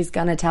answers. She's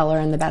going to tell her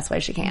in the best way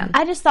she can.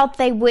 I just thought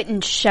they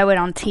wouldn't show it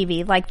on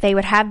TV. They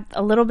would have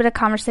a little bit of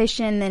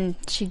conversation, and then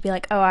she'd be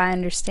like, "Oh, I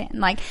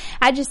understand."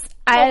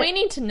 We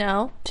need to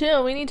know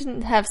too. We need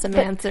to have some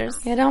answers.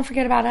 Yeah, don't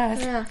forget about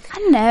us. Yeah. I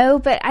know,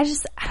 but I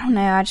don't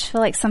know. I just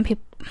feel like some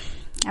people.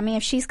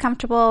 If she's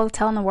comfortable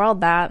telling the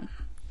world that.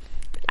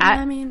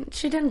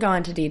 She didn't go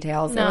into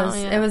details. No,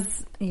 It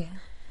was.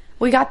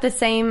 We got the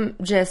same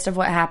gist of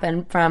what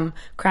happened, from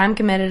crime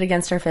committed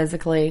against her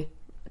physically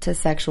to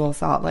sexual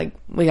assault.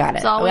 We got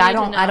it. I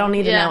don't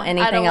need to know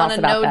anything else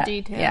about that.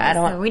 Details. Yeah, I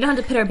don't. We don't have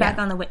to put her back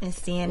on the witness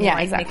stand. Yeah,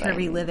 and, exactly. Make her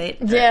relive it.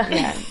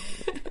 Yeah.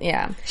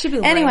 Yeah. Should be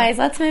loyal. Anyways,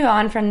 let's move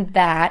on from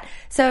that.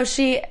 So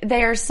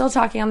they are still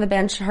talking on the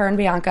bench, her and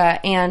Bianca,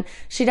 and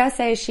she does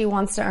say she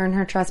wants to earn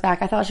her trust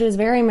back. I thought she was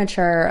very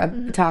mature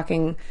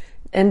talking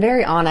and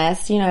very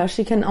honest.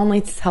 She can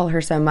only tell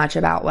her so much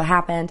about what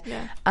happened.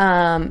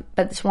 Yeah.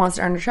 But she wants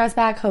to earn her trust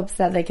back, hopes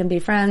that they can be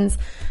friends.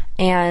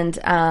 And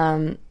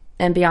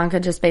Bianca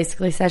just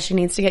basically says she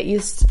needs to get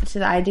used to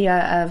the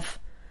idea of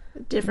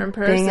different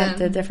person. Being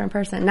a different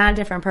person. Not a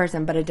different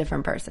person, but a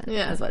different person.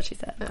 Yeah. Is what she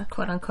said. Yeah.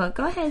 Quote unquote.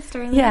 Go ahead,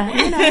 Sterling. Yeah.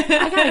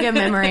 I got a good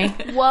memory.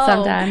 Whoa.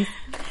 Sometimes.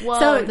 Whoa.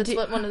 So that's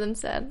what one of them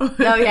said. Oh,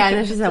 yeah. And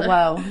then she said,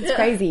 whoa. It's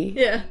crazy.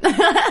 Yeah.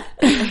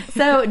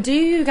 So, do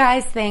you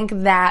guys think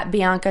that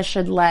Bianca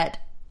should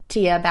let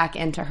Tia back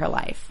into her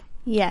life?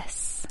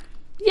 Yes.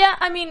 Yeah,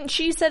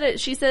 she said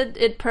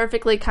it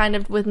perfectly, kind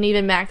of with Neve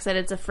and Max, that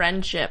it's a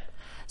friendship.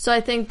 So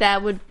I think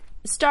that would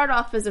start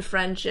off as a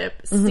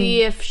friendship,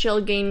 see if she'll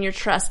gain your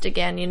trust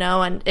again,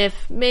 and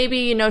if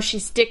maybe, she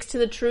sticks to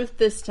the truth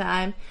this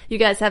time, you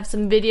guys have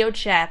some video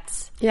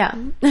chats. Yeah.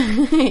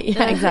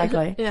 Yeah,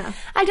 exactly. Yeah.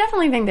 I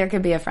definitely think there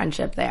could be a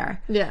friendship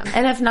there. Yeah.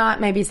 And if not,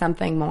 maybe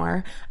something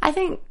more.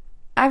 I'm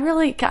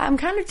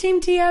kind of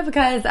team Tia,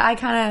 because I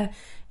kind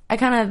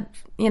of,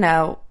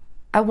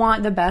 I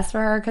want the best for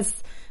her, because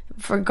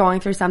for going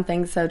through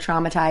something so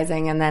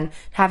traumatizing and then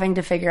having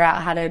to figure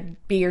out how to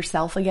be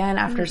yourself again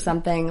after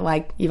something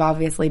you've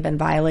obviously been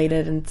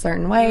violated in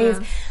certain ways.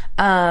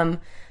 Yeah.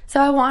 So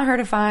I want her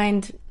to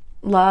find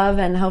love,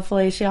 and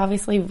hopefully she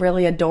obviously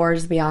really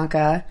adores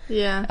Bianca.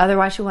 Yeah.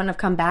 Otherwise she wouldn't have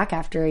come back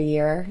after a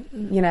year,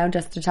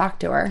 just to talk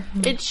to her.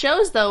 It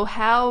shows, though,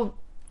 how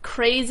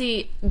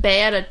crazy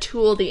bad a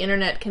tool the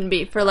internet can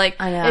be for,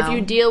 if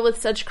you deal with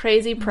such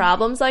crazy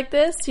problems like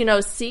this,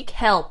 seek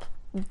help.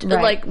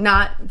 Right.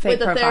 Not fake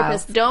with a profiles.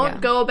 therapist.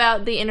 Don't go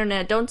about the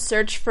internet. Don't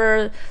search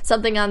for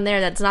something on there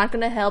that's not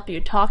going to help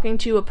you. Talking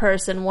to a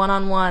person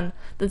one-on-one,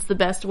 that's the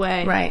best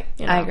way. Right.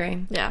 I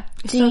agree. Yeah.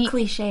 It's so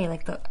cliche,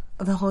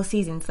 the whole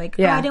season. It's I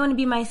didn't want to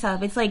be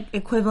myself. It's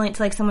equivalent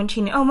to someone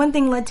cheating. Oh, one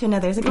thing led to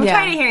another. It's I'm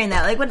tired of hearing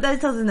that. What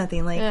that tells us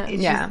nothing.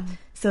 It's just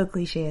so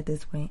cliche at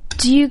this point.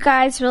 Do you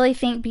guys really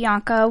think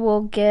Bianca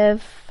will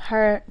give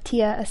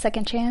Tia a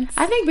second chance?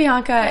 I think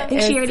Bianca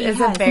is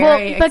a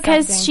very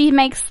because she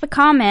makes the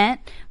comment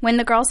when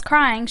the girl's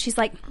crying. She's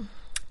like,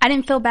 I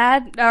didn't feel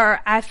bad,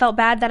 or I felt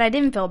bad that I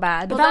didn't feel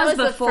bad. Well, that was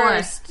the before.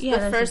 first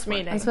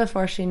meeting. That's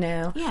before she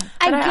knew. Yeah.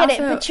 I get it,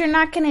 but you're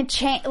not going to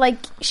change. Like,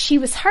 she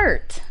was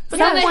hurt. But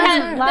then they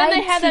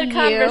had that to you.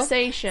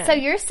 conversation. So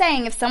you're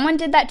saying if someone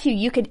did that to you,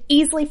 you could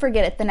easily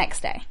forget it the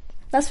next day.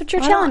 That's what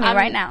you're telling me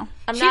right now.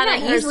 I'm She's not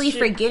not easily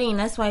forgetting.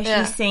 That's why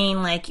she's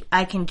saying, like,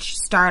 I can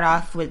start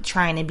off with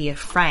trying to be a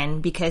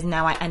friend because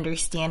now I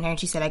understand her. And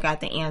she said, I got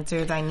the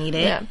answers I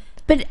needed. Yeah.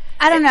 But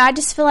I don't know. I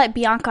just feel like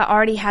Bianca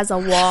already has a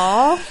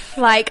wall.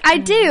 Like, I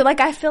do. Like,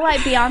 I feel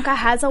like Bianca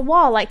has a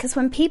wall. Like, because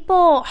when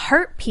people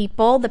hurt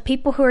people, the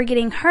people who are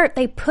getting hurt,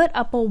 they put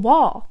up a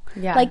wall.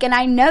 Yeah. Like, and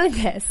I know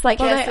this. Like,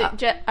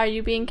 Are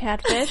you being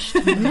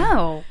catfished?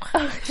 no.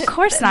 Of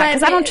course not,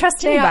 because I don't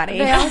trust anybody.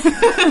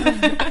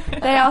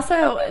 They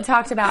also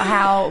talked about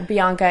how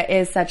Bianca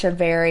is such a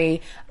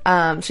very,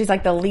 she's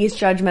like the least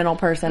judgmental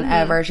person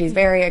ever. She's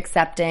very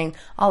accepting,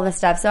 all this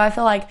stuff. So I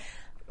feel like,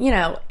 you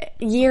know,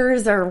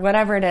 years or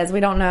whatever it is,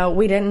 we don't know.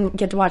 We didn't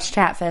get to watch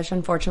Catfish,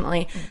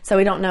 unfortunately, so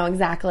we don't know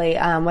exactly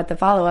what the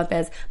follow-up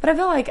is. But I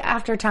feel like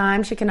after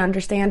time, she can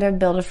understand it,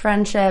 build a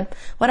friendship,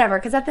 whatever,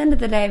 because at the end of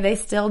the day, they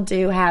still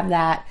do have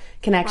that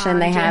connection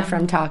they had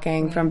from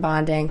talking, from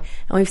bonding,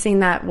 and we've seen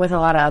that with a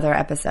lot of other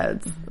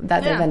episodes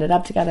that they've ended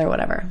up together,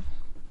 whatever.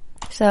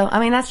 So, I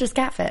mean, that's just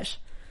Catfish.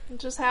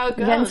 Just how it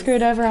goes. Getting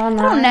screwed over on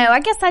that. I don't know. I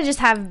guess I just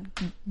have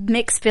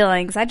mixed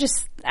feelings. Don't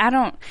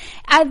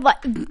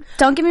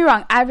get me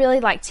wrong. I really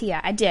liked Tia.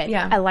 I did.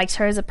 Yeah. I liked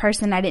her as a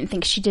person. I didn't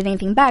think she did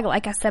anything bad,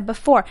 like I said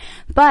before.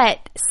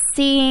 But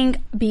seeing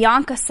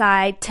Bianca's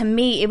side, to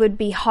me, it would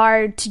be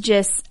hard to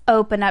just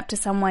open up to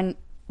someone,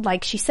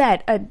 like she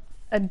said,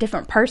 a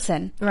different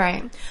person.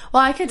 Right.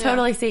 Well, I could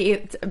totally see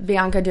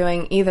Bianca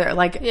doing either.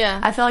 Like,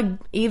 I feel like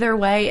either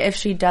way, if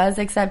she does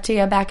accept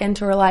Tia back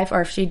into her life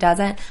or if she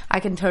doesn't, I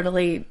can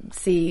totally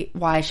see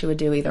why she would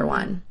do either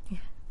one.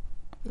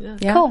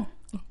 Yeah. Cool.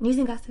 News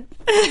and gossip.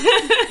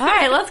 All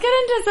right, let's get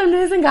into some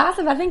news and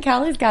gossip. I think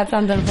Kelly's got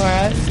something for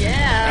us.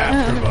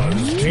 Yeah.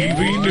 AfterBuzz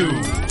TV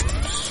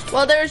News.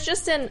 Well, there was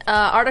just an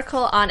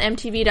article on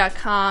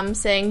MTV.com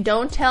saying,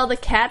 "Don't tell the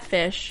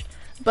catfish,"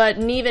 but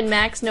Neve and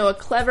Max know a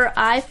clever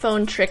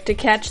iPhone trick to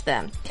catch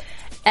them.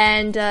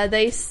 And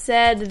they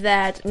said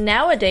that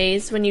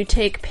nowadays, when you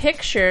take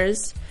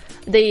pictures,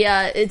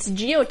 it's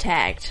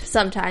geotagged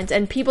sometimes,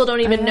 and people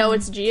don't even know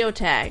it's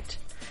geotagged.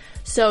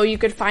 So you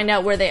could find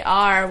out where they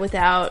are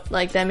without,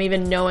 like, them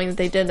even knowing that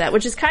they did that,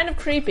 which is kind of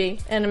creepy,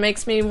 and it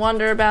makes me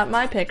wonder about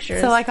my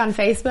pictures. So, like, on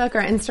Facebook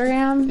or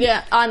Instagram?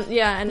 Yeah,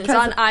 and it's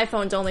on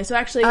iPhones only. So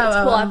actually, it's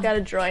cool. I've got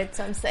a Droid,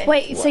 so I'm safe.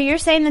 Wait, so you're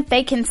saying that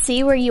they can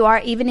see where you are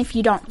even if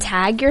you don't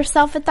tag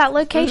yourself at that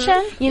location?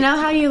 Mm-hmm. You know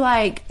how you,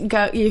 like,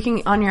 you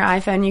can, on your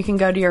iPhone, you can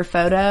go to your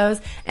photos,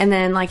 and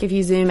then, like, if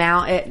you zoom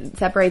out, it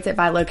separates it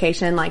by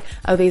location, like,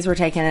 oh, these were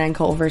taken in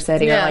Culver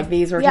City, or, like,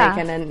 these were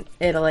taken in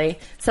Italy.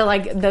 So,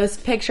 like, those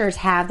pictures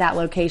have that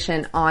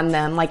location on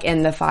them, like,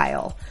 in the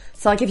file.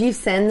 So, like, if you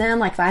send them,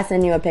 like, if I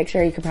send you a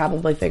picture, you could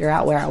probably figure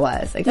out where I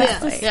was.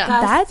 Exactly. Yeah.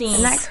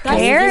 That's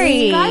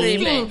scary.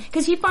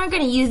 Because people aren't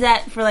going to use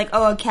that for, like,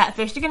 a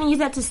catfish. They're going to use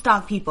that to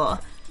stalk people.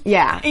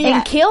 Yeah.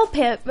 And kill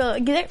people.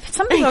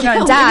 Some people are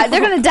going to die.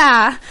 They're going to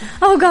die.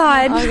 Oh,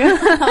 God.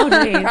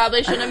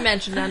 Probably shouldn't have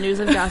mentioned on News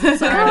and Gossip.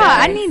 Sorry.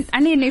 I need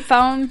a new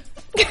phone.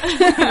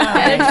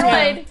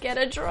 Get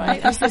a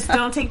droid. Just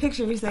don't take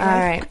pictures. All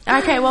right.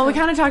 Okay, well, we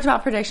kind of talked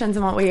about predictions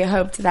and what we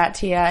hoped that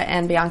Tia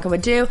and Bianca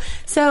would do.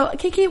 So,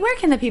 Kiki, where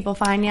can the people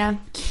find you?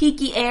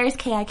 Kiki Ayers,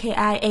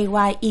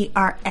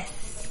 KIKIAYERS.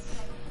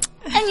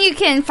 And you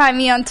can find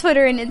me on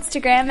Twitter and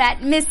Instagram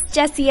at Miss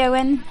Jessie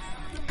Owen.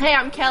 Hey,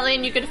 I'm Kelly,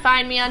 and you can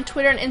find me on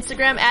Twitter and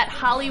Instagram at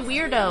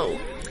HollyWeirdo.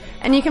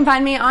 And you can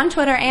find me on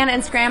Twitter and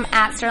Instagram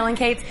at Sterling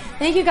Cates.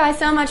 Thank you guys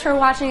so much for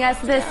watching us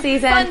this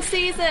season. Fun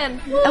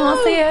season. Woo. And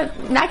we'll see you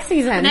next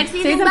season.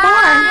 Season 4.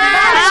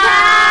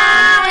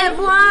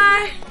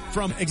 Bye.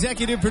 From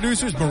executive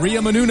producers Maria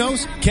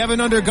Menounos, Kevin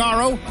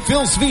Undergaro,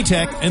 Phil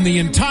Svitek, and the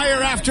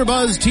entire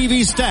AfterBuzz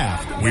TV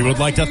staff, we would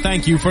like to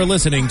thank you for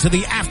listening to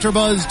the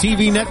AfterBuzz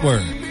TV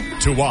network.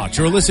 To watch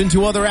or listen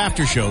to other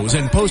after shows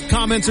and post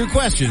comments or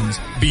questions,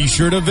 be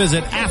sure to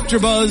visit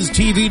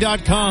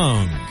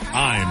AfterBuzzTV.com.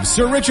 I'm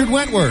Sir Richard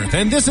Wentworth,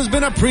 and this has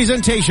been a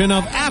presentation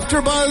of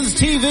AfterBuzz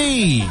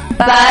TV.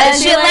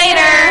 Buzz you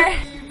later.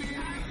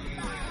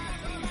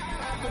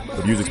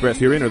 The views expressed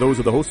herein are those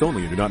of the host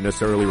only and do not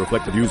necessarily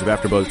reflect the views of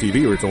AfterBuzz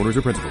TV or its owners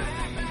or principals.